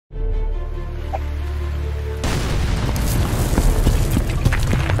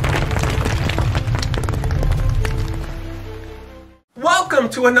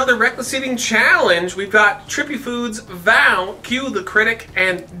to another Reckless Eating Challenge. We've got Trippy Foods, Val, Q, the Critic,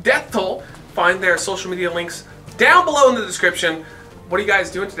 and Deathtoll. Find their social media links down below in the description. What are you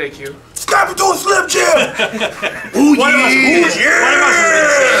guys doing today, Q? Snap into a Slim Jim! Ooh, One of us is gonna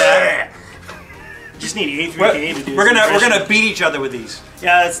say that. Just need A3K to do. We're gonna beat each other with these.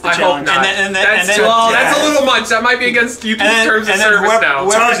 Yeah, that's the challenge. That's a little much. That might be against YouTube's terms of service now.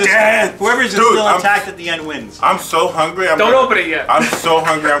 Whoever's still intact at the end wins. I'm so hungry. Don't open it yet. I'm so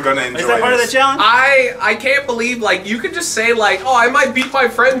hungry. I'm gonna enjoy it. Is that part of the challenge? I can't believe, like, you could just say, like, oh, I might beat my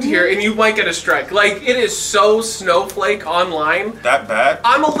friend here and you might get a strike. Like, it is so snowflake online. That bad?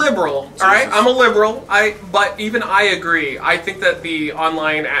 I'm a liberal, alright? I'm a liberal. But even I agree. I think that the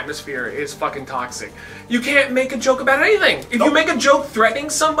online atmosphere is fucking toxic. You can't make a joke about anything. If you make a joke threatening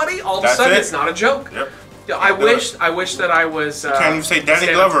somebody, all of a sudden it's not a joke. Yep. I wish that I was. You can't even say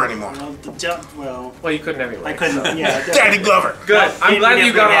Danny Glover anymore. Well, you couldn't anyway. I couldn't. So. Yeah. Danny Glover. Good. I'm glad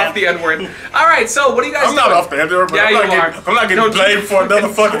you got off the N-word. All right. So what are you guys doing? I'm not off the N-word. Yeah, I'm not getting blamed for another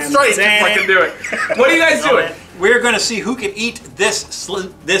fucking strike. Fucking do it. What are you guys doing? We're gonna see who can eat those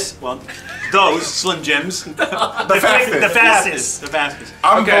Slim Jims. The fastest.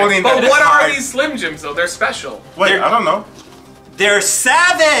 I'm voting. But what are these Slim Jims though? They're special. Wait, I don't know. They're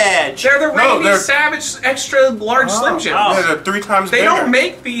savage. They're the Randy Savage extra large Slim Jims. Yeah, they're 3 times They bigger. don't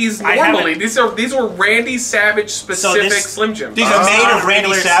make these normally. These were Randy Savage specific Slim Jims. These are made of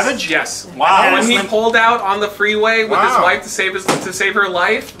Randy Savage? Yes. Wow. When he pulled out on the freeway with his wife to save her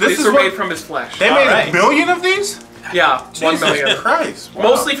life, these were made from his flesh. They made a million of these? Yeah, 1 million. Jesus Christ. Wow.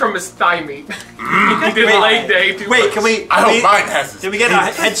 Mostly from his thigh meat. He did leg day too. Wait, can we? I hope mine has this. Did we get a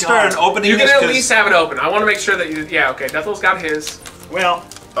head start on opening? You can at least have it open. I want to make sure that you. Yeah, okay. Deathtoll's got his. Well.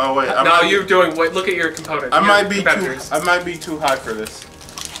 Oh wait. No, you're doing. Wait, look at your components. I might be too high for this.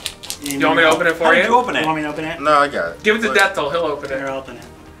 You want me to open it for you? You open it. You want me to open it? No, I got it. Give it to Deathtoll. He'll open it. Here, I'll open it.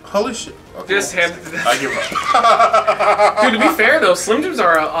 Holy shit. Okay. Just hand it to Deathtoll. I give up. Dude, to be fair though, Slim Jims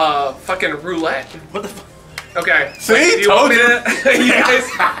are a fucking roulette. What the fuck? Okay. See? You want me to? You guys,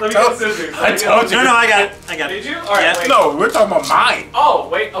 let me get scissors. I told you. No, I got it. Did you? All right. Wait. No, we're talking about mine. Oh,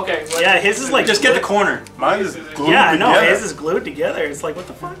 wait. Okay. Yeah, his is like just get the corner. Mine is glued Yeah, no, together. his is glued together. It's like, what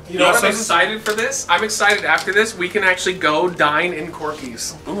the fuck? You know what? I'm excited for this. I'm excited after this. We can actually go dine in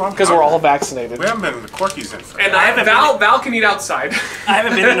Corky's because we're all vaccinated. We haven't been in the Corky's in forever. And Val can eat outside. I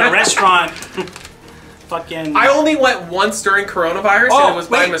haven't been in a restaurant. Fucking. I only went once during coronavirus, and it was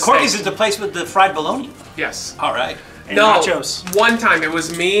by mistake. Corky's is the place with the fried bologna. Yes. All right. And no, nachos. One time it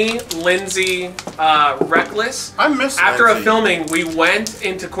was me, Lindsay, Reckless. I miss After Lindsay. a filming, we went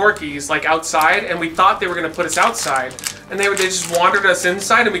into Corky's, like outside, and we thought they were going to put us outside. And they just wandered us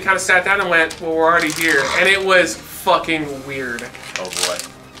inside, and we kind of sat down and went, well, we're already here. And it was fucking weird. Oh boy.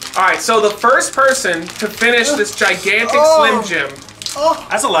 All right, so the first person to finish this gigantic Slim Jim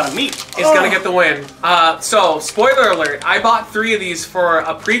That's a lot of meat. is going to get the win. So, spoiler alert, I bought 3 of these for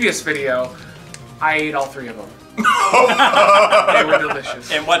a previous video. I ate all 3 of them. They were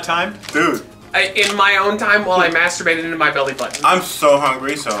delicious. And what time? Dude. In my own time while I masturbated into my belly button. I'm so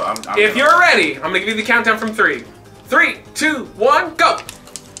hungry, so I'm If you're ready, I'm going to give you the countdown from 3. 3, 2, 1, go!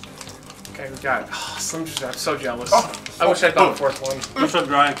 Okay, we got it. Oh, Slim Jims, I'm so jealous. I wish I'd bought a 4th one. They're so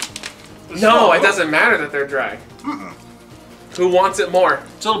dry. No, it doesn't matter that they're dry. Who wants it more?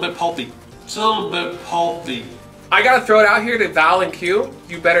 It's a little bit pulpy. It's a little bit pulpy. I gotta throw it out here to Val and Q.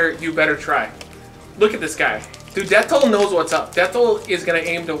 You better try. Look at this guy. Dude, Deathtoll knows what's up. Deathtoll is gonna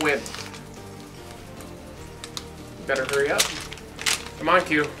aim to win. You better hurry up. Come on,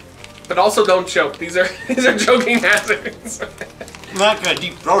 Q. But also don't choke. These are choking hazards. I'm not gonna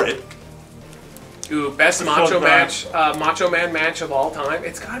deep throat it. Ooh, best Macho Man match of all time.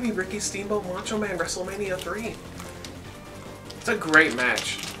 It's gotta be Ricky Steamboat Macho Man WrestleMania 3. It's a great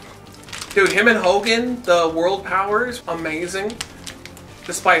match. Dude, him and Hogan, the world powers, amazing.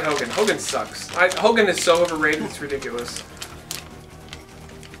 Despite Hogan. Hogan sucks. Hogan is so overrated, it's ridiculous.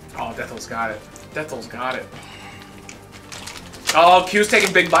 Oh, Deathtoll's got it. Deathtoll's got it. Oh, Q's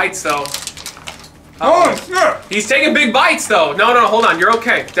taking big bites, though. Oh, yeah. He's taking big bites, though. No, hold on. You're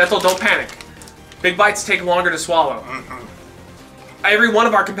okay. Deathtoll, don't panic. Big bites take longer to swallow. Every one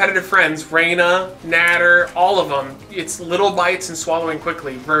of our competitive friends, Raina, Natter, all of them, it's little bites and swallowing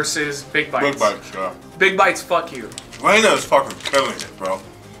quickly versus big bites. Big bites, yeah. Big bites, fuck you. Raina is fucking killing it, bro.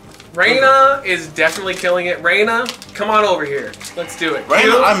 Raina is definitely killing it. Raina, come on over here. Let's do it. Raina,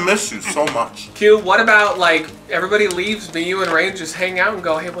 Q, I miss you so much. Q, what about, like, everybody leaves, me, you, and Rain just hang out and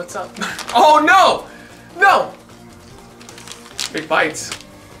go, hey, what's up? Oh, no! No! Big bites.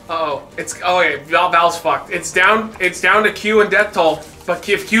 Uh-oh. Okay, Val's fucked. It's down to Q and Deathtoll. But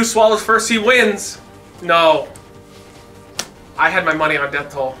if Q swallows first, he wins. No. I had my money on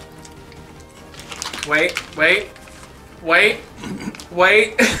Deathtoll. Wait.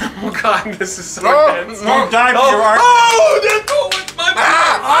 Oh god, this is so intense. Don't die for your art. Oh, Deathtoll with my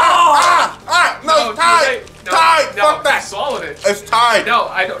No, tied! No, Tied! no, Fuck he that! swallowed it. It's tied! No,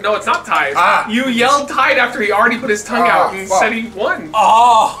 I don't. No, it's not tied. Ah. You yelled tied after he already put his tongue out and fuck. said he won.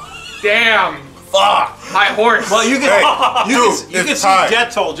 Oh. Damn. Fuck! My horse. Well, you can Hey, dude, you can it's see tied.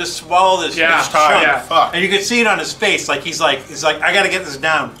 Deathtoll just swallow this. Yeah. this Tied. chunk. Yeah. Fuck. And you can see it on his face, like he's like I gotta get this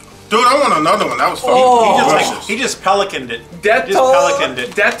down. Dude, I want another one. That was fucking delicious. He just pelicaned it. Deathtoll,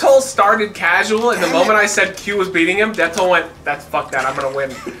 Deathtoll started casual, and the moment I said Q was beating him, Deathtoll went, fuck that, I'm gonna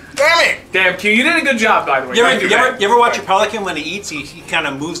win. Damn it! Damn, Q, you did a good job, by the way. You Thank ever, watch a pelican when he eats? He kind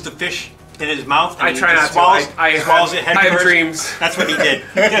of moves the fish in his mouth. And I he try just not to. swallows, swallows it head I have first. dreams. That's what he did.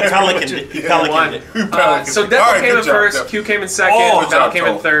 He pelicaned it. He pelicaned it. So Deathtoll Alright, came good in job, first, Death. Q came in second, Oh, Val good came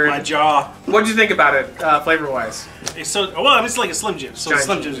job, in third. My jaw. What'd you think about it, flavor-wise? It's so well. I mean, it's like a Slim Jim. So the Giant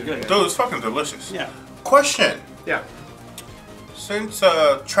Slim Jim, Jims are good. Dude, it's fucking delicious. Yeah. Question. Yeah. Since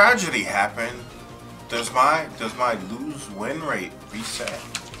tragedy happened, does my lose-win rate reset?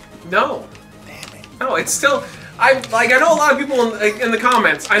 No. Damn it. No, it's still... I know a lot of people in the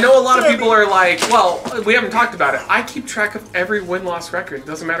comments. I know a lot of people are like, well, we haven't talked about it. I keep track of every win-loss record. It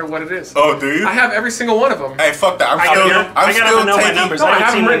doesn't matter what it is. Oh, do you? I have every single one of them. Hey, fuck that. I gotta know my numbers. No, I I haven't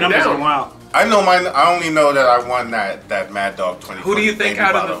haven't seen my written numbers down. in a while. I know mine. I only know that I won that Mad Dog 20. Who do you think baby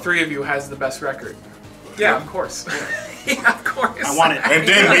out of bottle. the three of you has the best record? Yeah, of course. Yeah, of course. I want it. And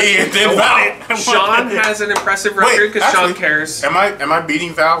then me, and then Val. Sean has an impressive record because Sean actually, cares. Am I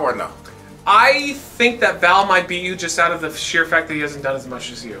beating Val or no? I think that Val might beat you just out of the sheer fact that he hasn't done as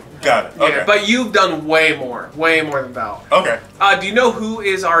much as you. Got it. Okay. Yeah, but you've done way more than Val. Okay. Do you know who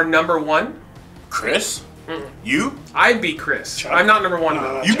is our number one? Chris? You? I beat Chris. Chuck. I'm not number one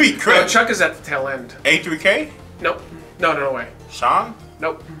though. You beat No, Chris? Chuck is at the tail end. A3K? Nope. No way. Sean?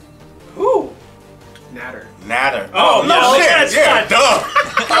 Nope. Who? Natter. Natter. Oh, no yeah, shit. Yeah, that's duh.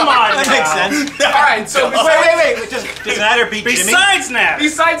 Come on. That makes sense. All right. So Wait. Does Natter beat Jimmy? Besides Nat.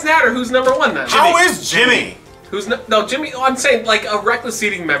 besides Natter, who's number one then? How is Jimmy? Who's no Jimmy? Oh, I'm saying like a reckless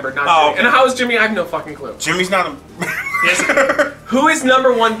seating member, not Oh, Jimmy. okay. And how is Jimmy? I have no fucking clue. Jimmy's not a. Yes. Who is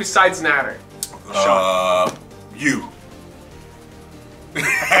number one besides Natter? You.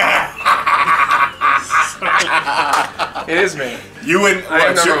 It is me. You and I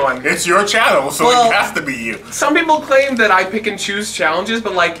am it's number your, one. It's your channel, so Well- it has to be you. Some people claim that I pick and choose challenges,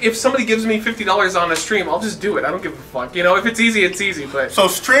 but like if somebody gives me $50 on a stream, I'll just do it. I don't give a fuck. You know, if it's easy, it's easy. But So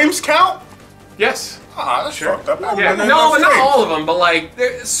streams count? yes. Ah, that's fucked up. I Yeah, wouldn't no, have but not streams. all of them. But like,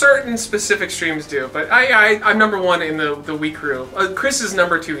 certain specific streams do. But I'm number one in the Wii crew. Chris is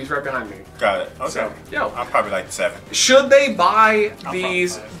number two. He's right behind me. Got it. Okay. So, yo. I'm probably like 7. Should they buy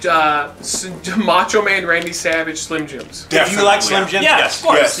these Macho Man Randy Savage Slim Jims? If you like Slim Jims, Yeah, yes. of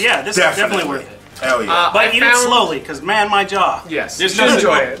course. Yes, Yeah, this is definitely worth it. Hell yeah. But I eat found- it slowly, because man, my jaw. Yes, There's you no should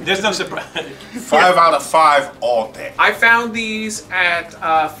enjoy it. There's no surprise. 5 out of 5 all day. I found these at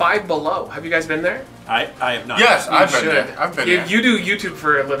Five Below. Have you guys been there? I have not. Yes, I've been Should. there. I've been you, there. you do YouTube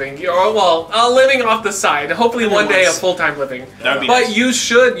for a living. Well, a living off the side. Hopefully one day a once. full-time living. That would be But nice. you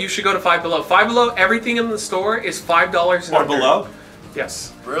should go to Five Below. Five Below, everything in the store is $5 and Or under. below.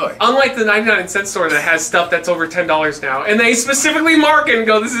 Yes. Really? Unlike the 99-cent store that has stuff that's over $10 now, and they specifically mark it and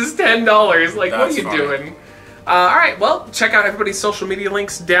go, "This is $10." Like, what are That's you funny. doing? All right, well, check out everybody's social media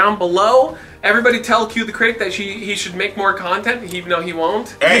links down below. Everybody tell Q the Critic that he should make more content, even though he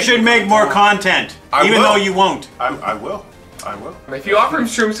won't. Hey, You should make more content, I even will. though you won't. I will. I will. If you offer him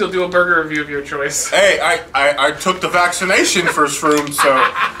shrooms, he'll do a burger review of your choice. Hey, I took the vaccination for shrooms, so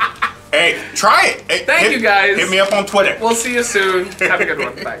hey, try it. Hey, Thank you, guys. Hit me up on Twitter. We'll see you soon. Have a good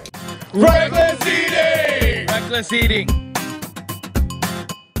one. Bye. Reckless eating! Reckless eating!